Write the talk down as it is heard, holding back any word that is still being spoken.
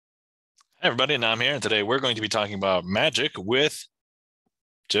Hi, everybody, and I'm here, and today we're going to be talking about Magic with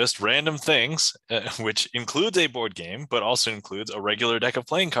just random things, which includes a board game, but also includes a regular deck of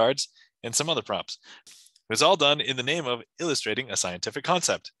playing cards and some other props. It's all done in the name of illustrating a scientific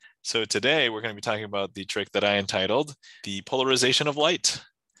concept. So today we're going to be talking about the trick that I entitled the polarization of light.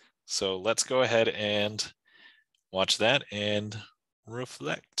 So let's go ahead and watch that and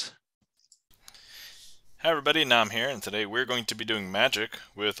reflect. Hi everybody, Nam here, and today we're going to be doing magic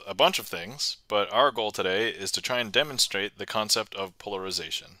with a bunch of things, but our goal today is to try and demonstrate the concept of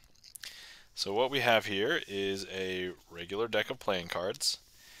polarization. So what we have here is a regular deck of playing cards,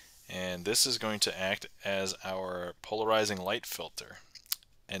 and this is going to act as our polarizing light filter.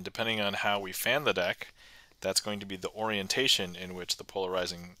 And depending on how we fan the deck, that's going to be the orientation in which the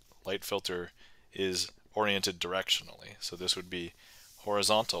polarizing light filter is oriented directionally. So this would be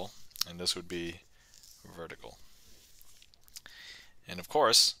horizontal, and this would be vertical. And of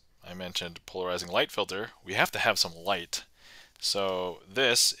course, I mentioned polarizing light filter, we have to have some light. So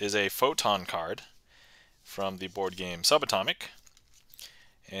this is a photon card from the board game Subatomic,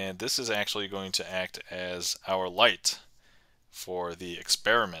 and this is actually going to act as our light for the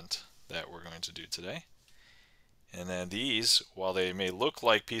experiment that we're going to do today. And then these, while they may look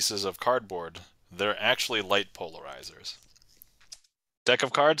like pieces of cardboard, they're actually light polarizers. Deck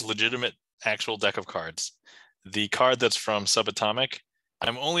of cards, legitimate actual deck of cards. The card that's from Subatomic,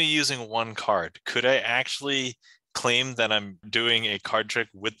 I'm only using one card. Could I actually claim that I'm doing a card trick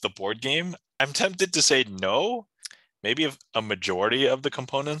with the board game? I'm tempted to say no. Maybe if a majority of the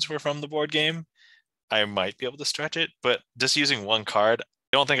components were from the board game, I might be able to stretch it, but just using one card,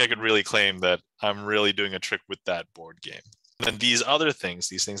 I don't think I could really claim that I'm really doing a trick with that board game. Then these other things,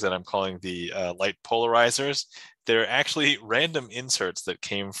 these things that I'm calling the light polarizers, they're actually random inserts that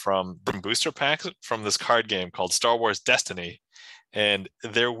came from booster packs from this card game called Star Wars Destiny. And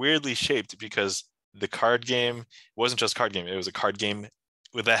they're weirdly shaped because the card game wasn't just a card game, it was a card game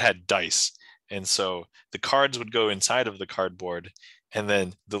that had dice. And so the cards would go inside of the cardboard, and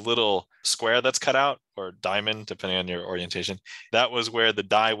then the little square that's cut out, or diamond, depending on your orientation, that was where the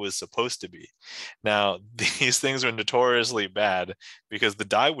die was supposed to be. Now, these things are notoriously bad because the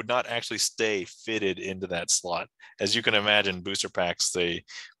die would not actually stay fitted into that slot. As you can imagine, booster packs, they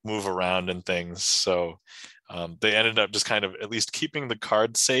move around and things. So they ended up just kind of at least keeping the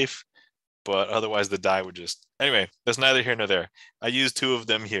card safe, but otherwise the die would just... Anyway, that's neither here nor there. I used two of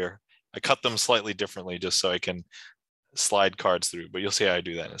them here. I cut them slightly differently just so I can slide cards through, but you'll see how I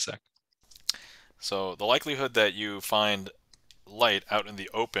do that in a sec. So the likelihood that you find light out in the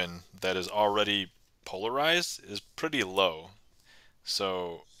open that is already polarized is pretty low.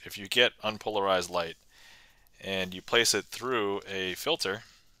 So if you get unpolarized light and you place it through a filter,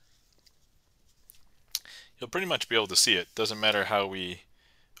 you'll pretty much be able to see it. Doesn't matter how we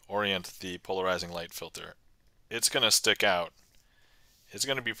orient the polarizing light filter. It's going to stick out. It's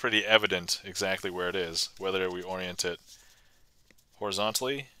going to be pretty evident exactly where it is, whether we orient it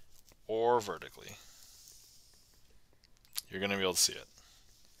horizontally or vertically. You're going to be able to see it.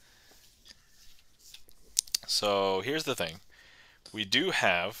 So here's the thing. We do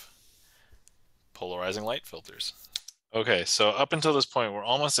have polarizing light filters. Okay, so up until this point, we're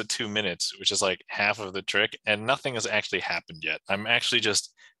almost at 2 minutes, which is like half of the trick, and nothing has actually happened yet. I'm actually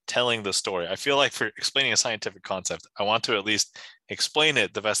just telling the story. I feel like for explaining a scientific concept, I want to at least explain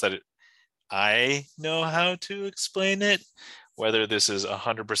it the best that I know how to explain it. Whether this is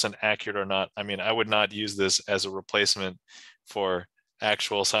 100% accurate or not, I mean, I would not use this as a replacement for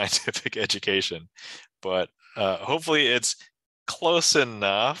actual scientific education, but hopefully it's close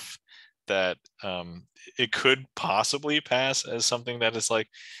enough that it could possibly pass as something that is like,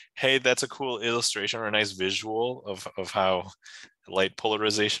 hey, that's a cool illustration or a nice visual of how light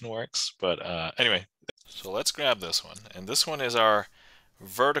polarization works. But anyway, so let's grab this one. And this one is our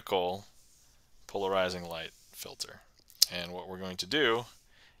vertical polarizing light filter. And what we're going to do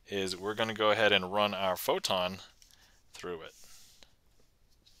is we're going to go ahead and run our photon through it.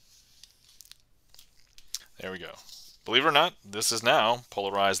 There we go. Believe it or not, this is now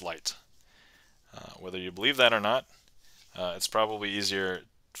polarized light. Whether you believe that or not, it's probably easier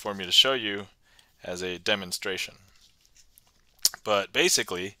for me to show you as a demonstration. But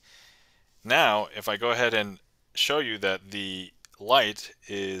basically, now if I go ahead and show you that the light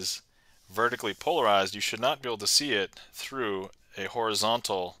is vertically polarized, you should not be able to see it through a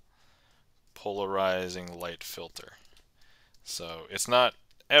horizontal polarizing light filter. So it's not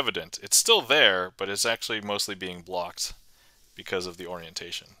evident. It's still there, but it's actually mostly being blocked because of the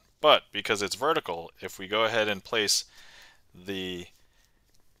orientation. But because it's vertical, if we go ahead and place the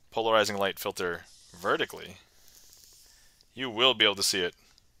polarizing light filter vertically, you will be able to see it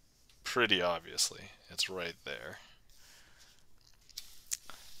pretty obviously. It's right there.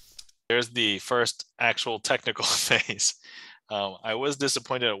 There's the first actual technical phase. I was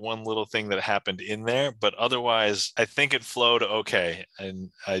disappointed at one little thing that happened in there, but otherwise, I think it flowed okay, and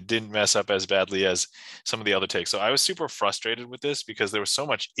I didn't mess up as badly as some of the other takes. So I was super frustrated with this because there was so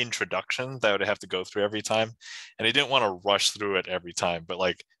much introduction that I would have to go through every time, and I didn't want to rush through it every time. But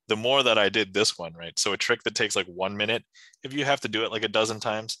like the more that I did this one, right? So a trick that takes like 1 minute, if you have to do it like a dozen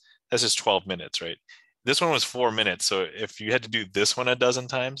times, that's just 12 minutes, right? This one was 4 minutes. So if you had to do this one a dozen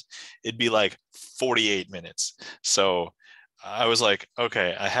times, it'd be like 48 minutes. So I was like,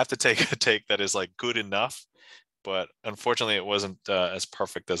 okay, I have to take a take that is like good enough, but unfortunately, it wasn't as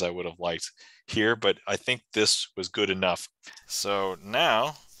perfect as I would have liked here. But I think this was good enough. So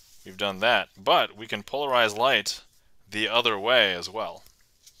now we've done that, but we can polarize light the other way as well.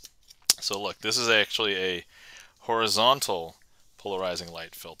 So look, this is actually a horizontal polarizing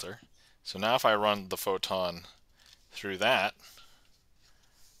light filter. So now if I run the photon through that,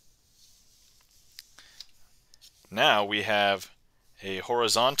 now we have a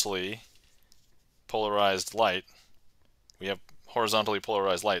horizontally polarized light. We have horizontally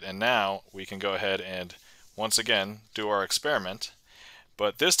polarized light, and now we can go ahead and once again do our experiment.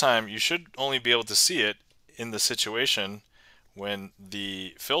 But this time you should only be able to see it in the situation when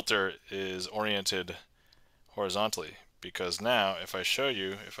the filter is oriented horizontally, because now if I show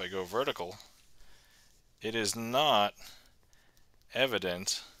you, if I go vertical, it is not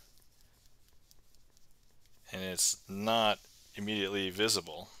evident and it's not immediately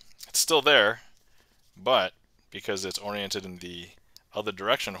visible. It's still there, but because it's oriented in the other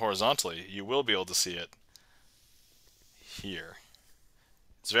direction horizontally, you will be able to see it here.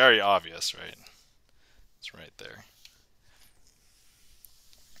 It's very obvious, right? It's right there.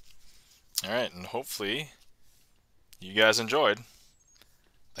 All right, and hopefully you guys enjoyed.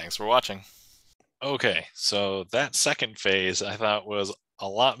 Thanks for watching. Okay, so that second phase I thought was a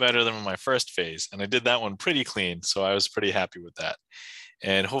lot better than my first phase, and I did that one pretty clean, so I was pretty happy with that.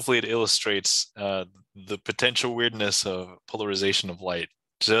 And hopefully it illustrates the potential weirdness of polarization of light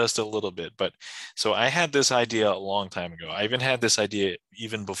just a little bit. But so I had this idea a long time ago. I even had this idea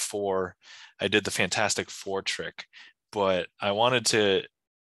even before I did the Fantastic Four trick, but I wanted to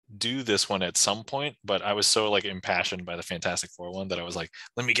do this one at some point, but I was so like impassioned by the Fantastic Four one that I was like,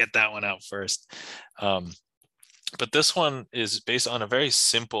 let me get that one out first. But this one is based on a very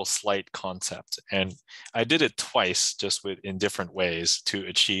simple slight concept, and I did it twice just in different ways to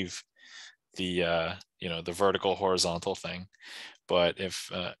achieve the the vertical horizontal thing. But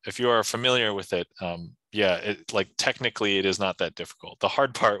if you are familiar with it, yeah, like technically it is not that difficult. The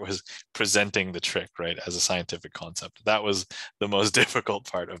hard part was presenting the trick, right, as a scientific concept. That was the most difficult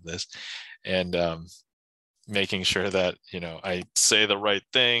part of this, and making sure that I say the right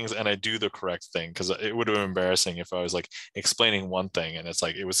things and I do the correct thing, because it would have been embarrassing if I was like explaining one thing and it's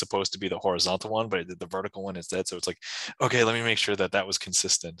like it was supposed to be the horizontal one, but I did the vertical one instead. So it's like, okay, let me make sure that that was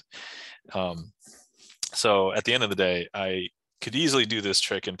consistent. So at the end of the day, I could easily do this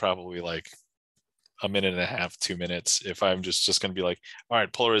trick in probably like a minute and a half, 2 minutes, if I'm just going to be like, all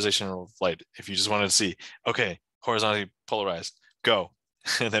right, polarization of light. If you just wanted to see, okay, horizontally polarized, go,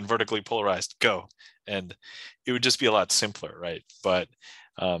 and then vertically polarized, go, and it would just be a lot simpler, right? But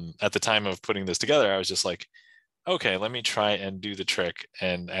at the time of putting this together, I was just like, okay, let me try and do the trick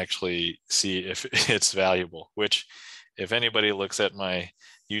and actually see if it's valuable, which if anybody looks at my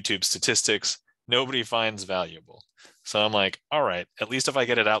YouTube statistics, nobody finds valuable. So I'm like, all right, at least if I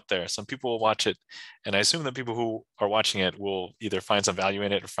get it out there, some people will watch it. And I assume that people who are watching it will either find some value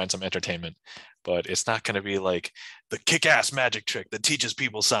in it or find some entertainment. But it's not going to be like the kick-ass magic trick that teaches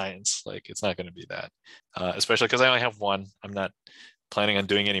people science. Like, it's not going to be that, especially because I only have one. I'm not planning on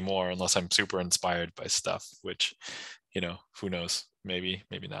doing any more unless I'm super inspired by stuff, which, who knows, maybe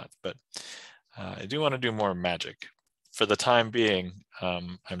not. But I do want to do more magic. For the time being,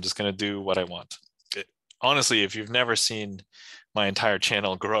 I'm just going to do what I want. Honestly, if you've never seen my entire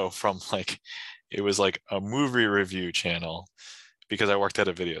channel grow from like, it was like a movie review channel because I worked at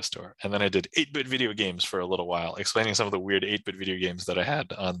a video store. And then I did 8-bit video games for a little while, explaining some of the weird 8-bit video games that I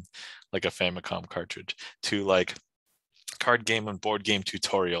had on like a Famicom cartridge, to like card game and board game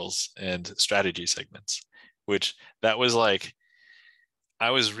tutorials and strategy segments, which that was like,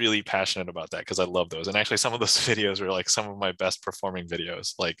 I was really passionate about that because I love those. And actually some of those videos were like some of my best performing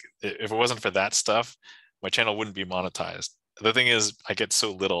videos. Like if it wasn't for that stuff, my channel wouldn't be monetized. The thing is, I get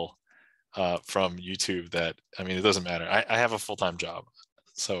so little from YouTube that, I mean, it doesn't matter. I have a full-time job.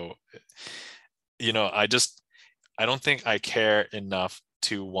 So, I don't think I care enough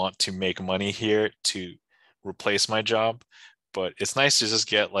to want to make money here to replace my job. but it's nice to just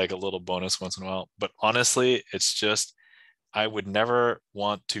get like a little bonus once in a while. But honestly, it's just, I would never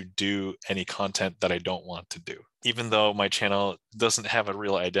want to do any content that I don't want to do, even though my channel doesn't have a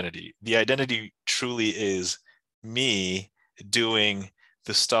real identity. The identity truly is me doing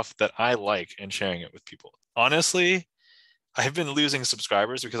the stuff that I like and sharing it with people. Honestly, I've been losing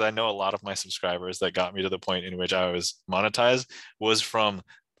subscribers because I know a lot of my subscribers that got me to the point in which I was monetized was from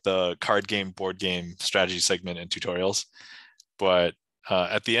the card game, board game strategy segment and tutorials. But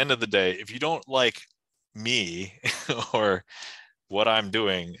at the end of the day, if you don't like me or what I'm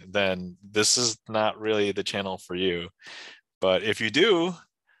doing, then this is not really the channel for you. But if you do,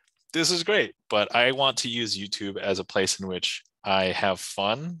 this is great. But I want to use YouTube as a place in which I have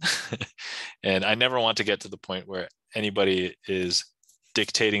fun. And I never want to get to the point where anybody is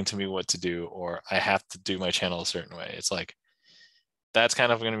dictating to me what to do or I have to do my channel a certain way. It's like, that's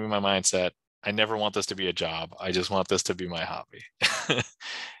kind of going to be my mindset. I never want this to be a job. I just want this to be my hobby.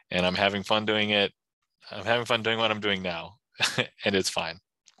 And I'm having fun doing it. I'm having fun doing what I'm doing now, and it's fine.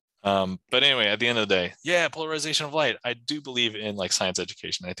 But anyway, at the end of the day, yeah, polarization of light. I do believe in like science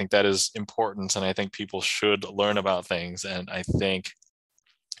education. I think that is important, and I think people should learn about things. And I think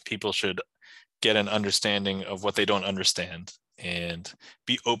people should get an understanding of what they don't understand and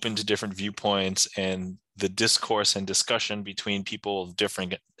be open to different viewpoints and the discourse and discussion between people of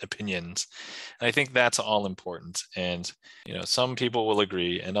different opinions. And I think that's all important. And, you know, some people will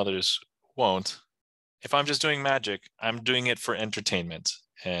agree and others won't. If I'm just doing magic, I'm doing it for entertainment.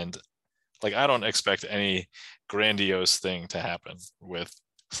 And like, I don't expect any grandiose thing to happen with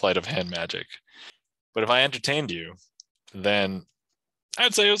sleight of hand magic. But if I entertained you, then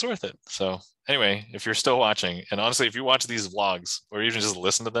I'd say it was worth it. So anyway, if you're still watching, and honestly, if you watch these vlogs or even just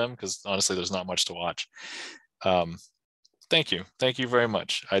listen to them, because honestly, there's not much to watch. Thank you. Thank you very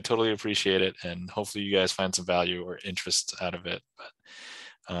much. I totally appreciate it. And hopefully you guys find some value or interest out of it.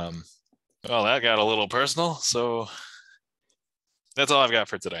 But well, that got a little personal. So that's all I've got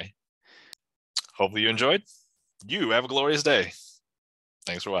for today. Hopefully you enjoyed. You have a glorious day.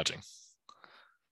 Thanks for watching.